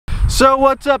So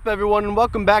what's up everyone, and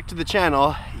welcome back to the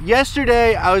channel.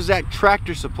 Yesterday I was at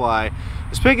Tractor Supply. I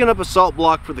was picking up a salt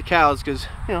block for the cows because,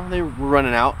 you know, they were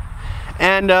running out.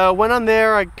 And went on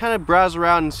there, I kind of browse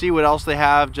around and see what else they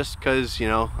have just because, you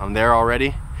know, I'm there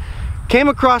already. Came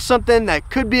across something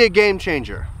that could be a game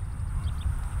changer.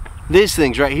 These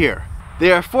things right here.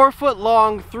 They are 4 foot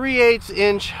long, 3/8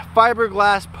 inch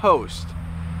fiberglass post.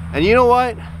 And you know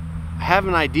what? I have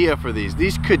an idea for these.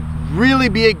 These could really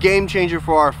be a game changer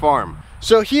for our farm.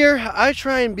 So here I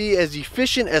try and be as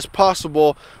efficient as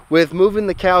possible with moving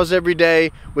the cows every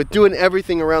day, with doing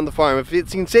everything around the farm. If it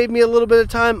can save me a little bit of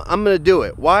time, I'm gonna do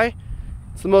it. Why?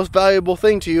 It's the most valuable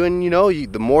thing to you, and you know,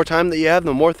 the more time that you have,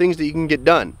 the more things that you can get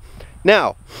done.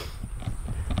 Now,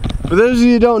 for those of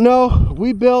you who don't know,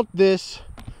 we built this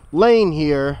lane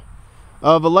here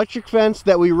of electric fence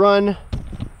that we run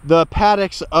the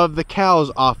paddocks of the cows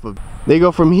off of. They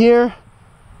go from here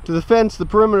to the fence, the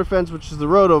perimeter fence, which is the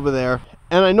road over there.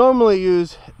 And I normally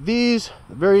use these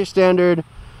very standard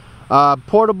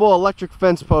portable electric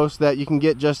fence posts that you can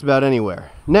get just about anywhere.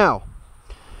 Now,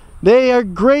 they are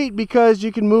great because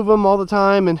you can move them all the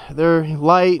time and they're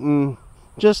light and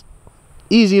just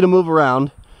easy to move around.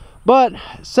 But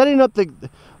setting up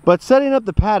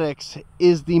the paddocks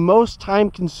is the most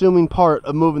time-consuming part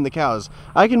of moving the cows.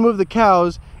 I can move the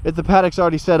cows if the paddock's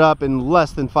already set up in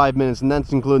less than 5 minutes, and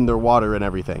that's including their water and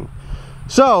everything.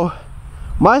 So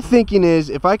my thinking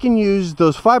is, if I can use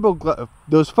those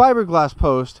fiberglass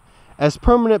posts as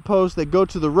permanent posts that go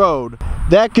to the road,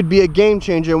 that could be a game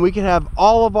changer, and we can have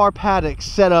all of our paddocks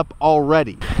set up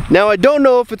already. Now I don't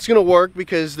know if it's gonna work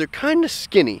because they're kind of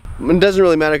skinny. It doesn't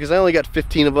really matter because I only got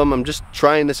 15 of them. I'm just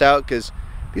trying this out because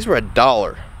these were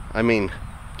 $1. I mean,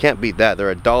 can't beat that.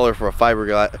 They're $1 for a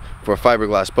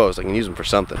fiberglass post. I can use them for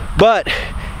something. But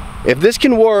if this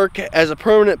can work as a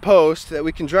permanent post that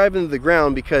we can drive into the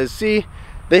ground, because see,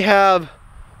 they have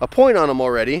a point on them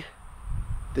already,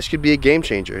 this could be a game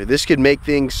changer. This could make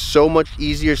things so much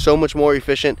easier, so much more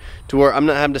efficient, to where I'm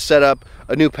not having to set up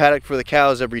a new paddock for the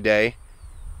cows every day.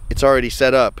 It's already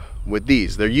set up with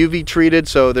these. They're UV treated,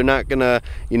 so they're not gonna,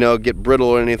 you know, get brittle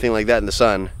or anything like that in the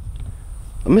sun.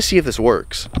 Let me see if this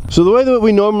works. So the way that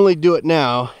we normally do it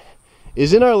now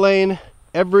is in our lane,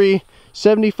 every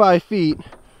 75 feet,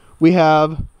 we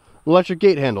have an electric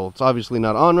gate handle. It's obviously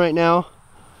not on right now.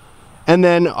 And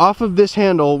then off of this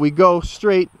handle, we go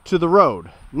straight to the road.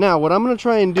 Now, what I'm gonna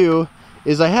try and do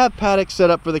is I have paddocks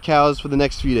set up for the cows for the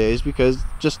next few days because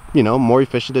just, you know, more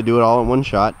efficient to do it all in one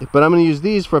shot. But I'm gonna use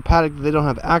these for a paddock that they don't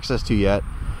have access to yet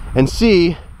and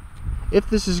see if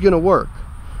this is gonna work.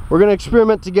 We're gonna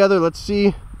experiment together. Let's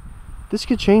see. This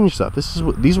could change stuff.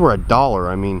 These were $1.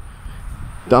 I mean,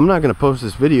 I'm not gonna post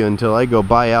this video until I go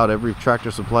buy out every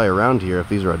Tractor Supply around here if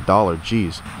these are $1.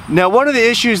 Jeez. Now, one of the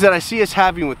issues that I see us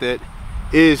having with it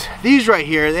is these right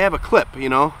here. They have a clip, you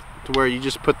know, to where you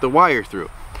just put the wire through.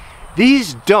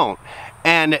 These don't,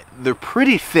 and they're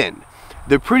pretty thin.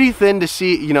 They're pretty thin to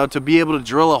see, you know, to be able to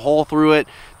drill a hole through it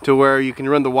to where you can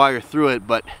run the wire through it,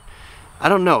 but I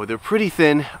don't know, they're pretty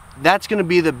thin. That's gonna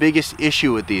be the biggest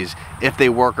issue with these, if they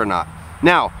work or not.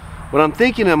 Now, what I'm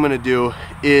thinking I'm gonna do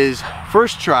is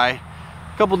first try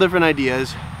a couple different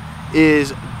ideas,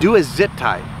 is do a zip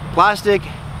tie. Plastic,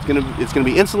 it's gonna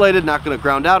be insulated, not gonna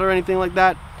ground out or anything like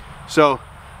that. So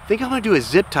I think I'm gonna do a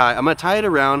zip tie. I'm gonna tie it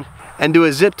around and do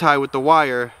a zip tie with the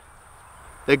wire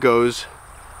that goes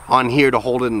on here to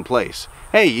hold it in place.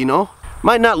 Hey, you know,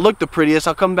 might not look the prettiest.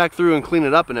 I'll come back through and clean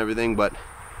it up and everything, but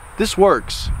this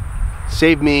works.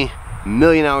 Saved me a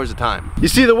million hours of time. You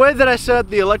see, the way that I set up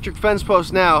the electric fence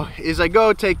post now is I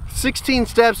go take 16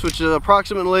 steps, which is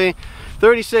approximately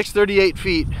 36, 38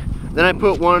 feet. Then I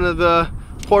put one of the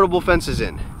portable fences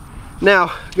in. Now,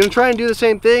 I'm gonna try and do the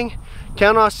same thing,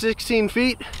 count off 16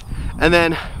 feet, and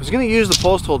then I was gonna use the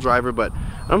post hole driver, but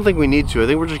I don't think we need to. I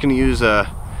think we're just gonna use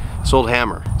this old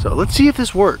hammer. So let's see if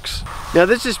this works. Now,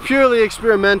 this is purely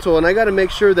experimental, and I gotta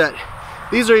make sure that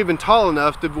these are even tall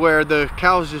enough to where the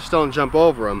cows just don't jump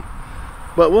over them.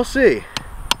 But we'll see.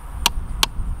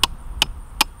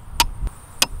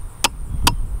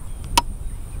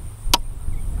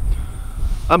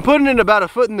 I'm putting it about a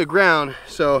foot in the ground,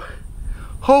 so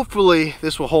hopefully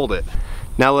this will hold it.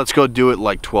 Now let's go do it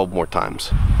like 12 more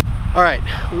times. All right,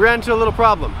 we ran into a little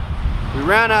problem. We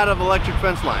ran out of electric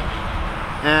fence line.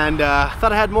 And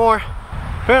thought I had more.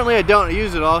 Apparently I don't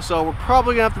use it all, so we're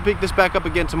probably gonna have to pick this back up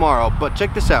again tomorrow, but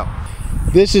check this out.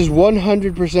 This is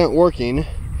 100% working.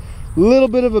 Little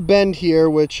bit of a bend here,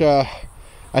 which I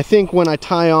think when I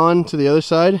tie on to the other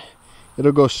side,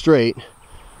 it'll go straight.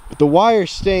 But the wire's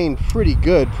staying pretty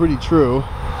good, pretty true.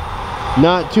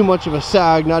 Not too much of a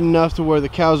sag, not enough to where the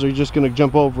cows are just gonna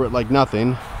jump over it like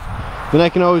nothing. then I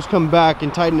can always come back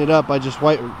and tighten it up by just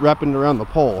wrapping it around the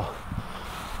pole.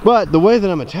 But the way that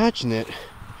I'm attaching it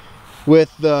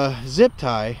with the zip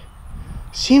tie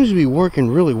seems to be working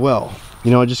really well.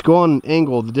 You know, I just go on an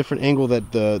angle, the different angle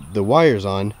that the wire's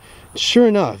on. Sure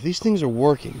enough, these things are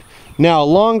working. Now,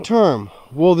 long term,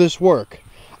 will this work?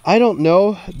 I don't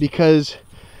know, because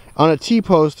on a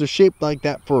T-post, they're shaped like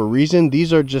that for a reason.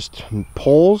 These are just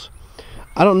poles.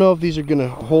 I don't know if these are gonna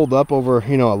hold up over,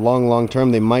 you know, a long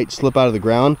term. They might slip out of the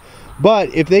ground.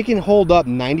 But if they can hold up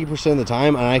 90% of the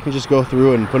time, and I can just go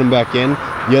through and put them back in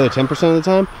the other 10% of the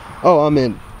time, oh, I'm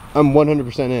in. I'm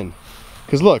 100% in.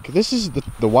 Because look, this is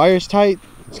the wire's tight.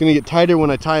 It's gonna get tighter when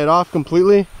I tie it off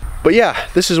completely. But yeah,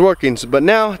 this is working. But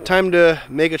now, time to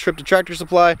make a trip to Tractor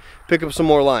Supply, pick up some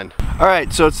more line. All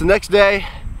right, so it's the next day.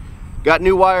 Got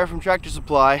new wire from Tractor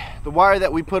Supply. The wire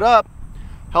that we put up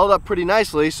held up pretty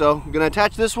nicely, so I'm gonna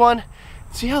attach this one,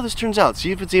 see how this turns out,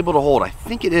 see if it's able to hold. I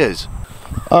think it is.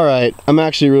 All right, I'm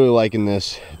actually really liking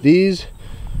this. These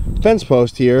fence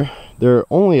posts here, they're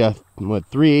only a, what,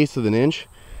 3/8 of an inch,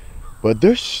 but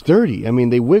they're sturdy. I mean,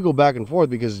 they wiggle back and forth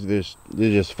because they're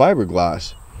just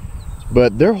fiberglass,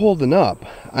 but they're holding up.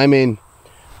 I mean,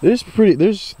 there's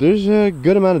a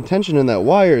good amount of tension in that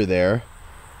wire there,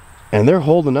 and they're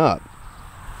holding up.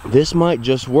 This might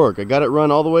just work. I got it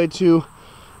run all the way to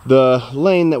the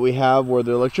lane that we have where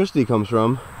the electricity comes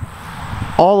from,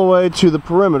 all the way to the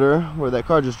perimeter where that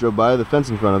car just drove by, the fence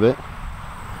in front of it.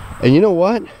 And you know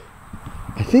what?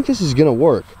 I think this is gonna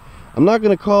work. I'm not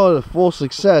gonna call it a full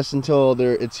success until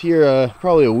it's here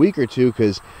probably a week or two,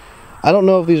 because I don't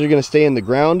know if these are gonna stay in the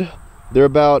ground. They're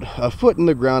about a foot in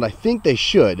the ground. I think they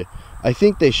should.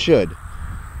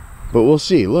 But we'll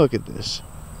see. Look at this.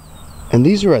 And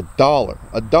these are $1.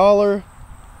 $1,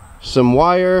 some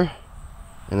wire,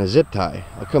 and a zip tie.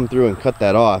 I'll come through and cut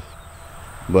that off.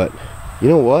 But you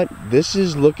know what? This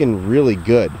is looking really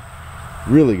good.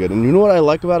 Really good. And you know what I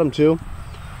like about them too?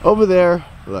 Over there,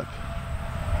 look.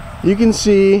 You can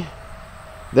see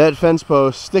that fence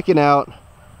post sticking out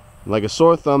like a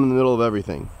sore thumb in the middle of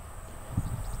everything.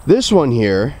 This one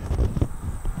here,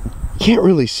 you can't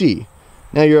really see.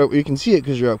 Now you can see it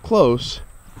because you're up close.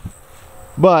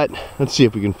 But let's see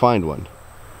if we can find one.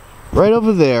 Right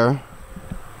over there.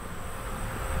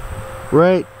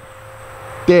 Right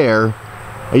there.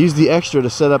 I used the extra to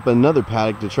set up another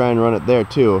paddock to try and run it there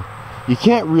too. You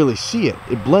can't really see it.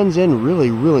 It blends in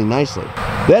really nicely.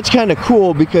 That's kind of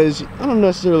cool because I don't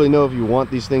necessarily know if you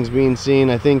want these things being seen.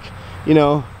 I think, you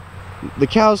know, the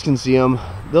cows can see them.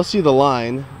 They'll see the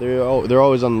line. They're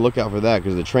always on the lookout for that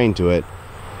because they're trained to it.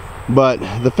 But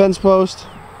the fence post,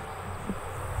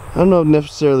 I don't know if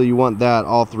necessarily you want that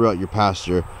all throughout your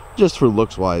pasture, just for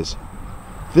looks wise.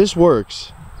 If this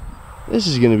works, this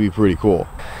is going to be pretty cool.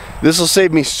 This will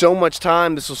save me so much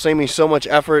time. This will save me so much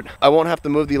effort. I won't have to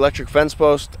move the electric fence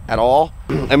post at all.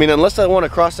 I mean, unless I want to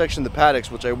cross section the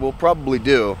paddocks, which I will probably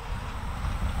do.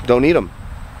 Don't need them.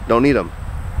 Don't need them.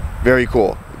 Very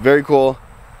cool. Very cool.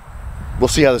 We'll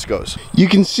see how this goes. You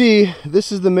can see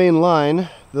this is the main line,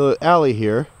 the alley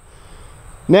here.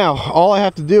 Now, all I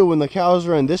have to do when the cows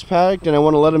are in this paddock and I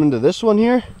want to let them into this one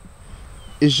here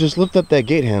is just lift up that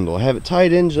gate handle. I have it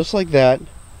tied in just like that.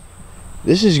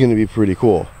 This is going to be pretty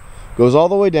cool. Goes all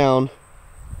the way down.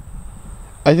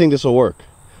 I think this will work.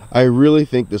 I really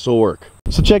think this will work.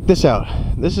 So check this out.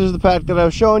 This is the paddock that I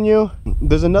was showing you.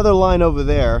 There's another line over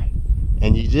there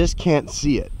and you just can't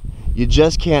see it. You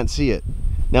just can't see it.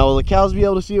 Now, will the cows be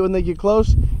able to see it when they get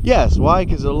close? Yes. Why?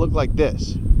 Because it'll look like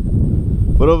this.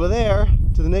 But over there,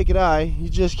 to the naked eye, you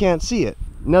just can't see it.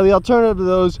 Now, the alternative to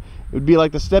those would be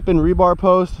like the step-in rebar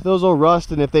post. Those will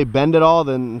rust, and if they bend at all,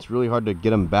 then it's really hard to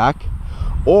get them back.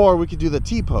 Or we could do the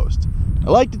T-post. I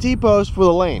like the T-post for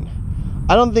the lane.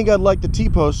 I don't think I'd like the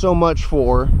T-post so much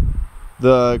for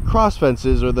the cross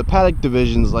fences or the paddock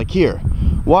divisions like here.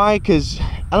 Why? Because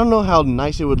I don't know how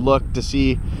nice it would look to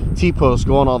see T-posts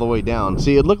going all the way down.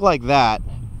 See, it looked like that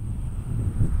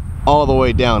all the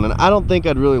way down, and I don't think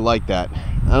I'd really like that.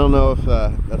 I don't know if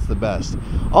that's the best.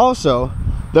 Also,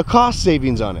 the cost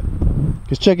savings on it.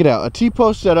 Because check it out, a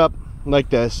T-post setup like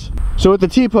this. So with the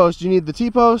T-post, you need the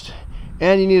T-post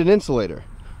and you need an insulator.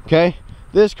 Okay,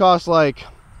 this costs like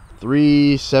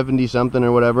 $3.70 something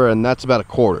or whatever, and that's about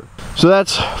 $1/4. So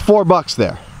that's $4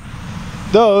 there.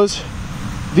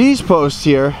 These posts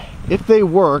here, if they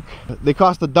work, they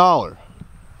cost $1.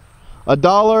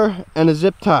 $1 and a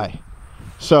zip tie.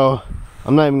 So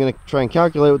I'm not even going to try and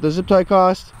calculate what the zip tie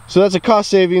cost. So that's a cost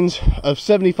savings of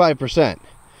 75%.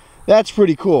 That's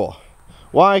pretty cool.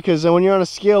 Why? Because when you're on a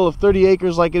scale of 30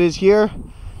 acres like it is here,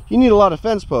 you need a lot of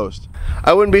fence posts.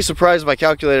 I wouldn't be surprised if I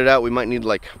calculated out we might need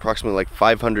like approximately like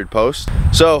 500 posts.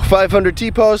 So 500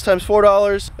 T-posts times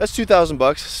 $4, that's 2,000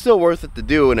 bucks. Still worth it to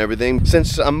do and everything.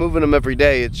 Since I'm moving them every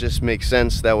day, it just makes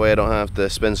sense. That way I don't have to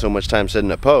spend so much time setting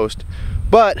a post.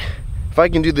 But if I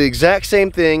can do the exact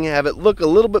same thing, have it look a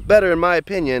little bit better in my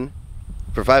opinion,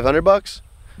 for 500 bucks,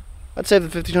 I'd save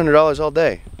the $1,500 all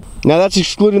day. Now that's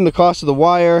excluding the cost of the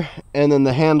wire and then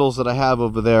the handles that I have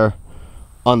over there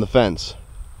on the fence.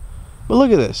 But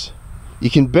look at this. You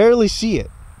can barely see it.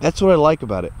 That's what I like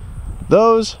about it.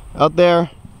 Those out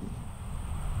there,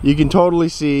 you can totally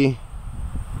see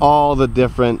all the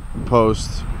different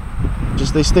posts.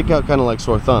 Just they stick out kind of like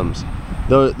sore thumbs.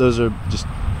 Those are just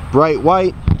bright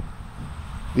white.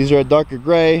 These are a darker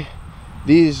gray.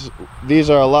 These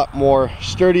are a lot more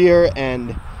sturdier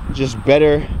and just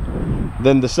better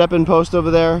than the stepping post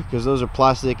over there, because those are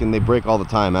plastic and they break all the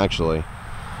time actually.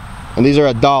 And these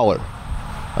are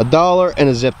 $1 and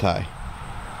a zip tie.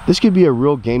 This could be a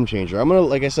real game changer. I'm gonna,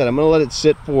 like I said, I'm gonna let it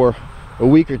sit for a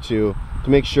week or two to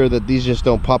make sure that these just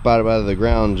don't pop out of the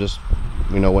ground just,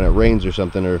 you know, when it rains or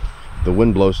something, or the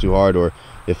wind blows too hard, or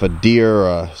if a deer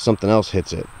or something else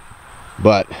hits it.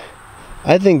 But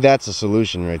I think that's a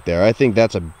solution right there. I think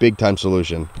that's a big time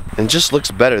solution. And just looks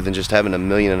better than just having 1.5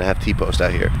 million T-posts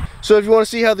out here. So if you want to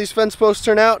see how these fence posts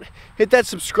turn out, hit that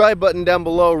subscribe button down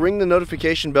below, ring the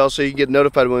notification bell so you get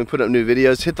notified when we put up new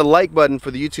videos, hit the like button for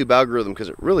the YouTube algorithm because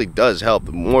it really does help.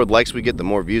 The more likes we get, the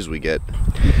more views we get.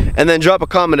 And then drop a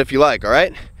comment if you like, all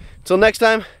right? Until next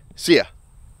time, see ya.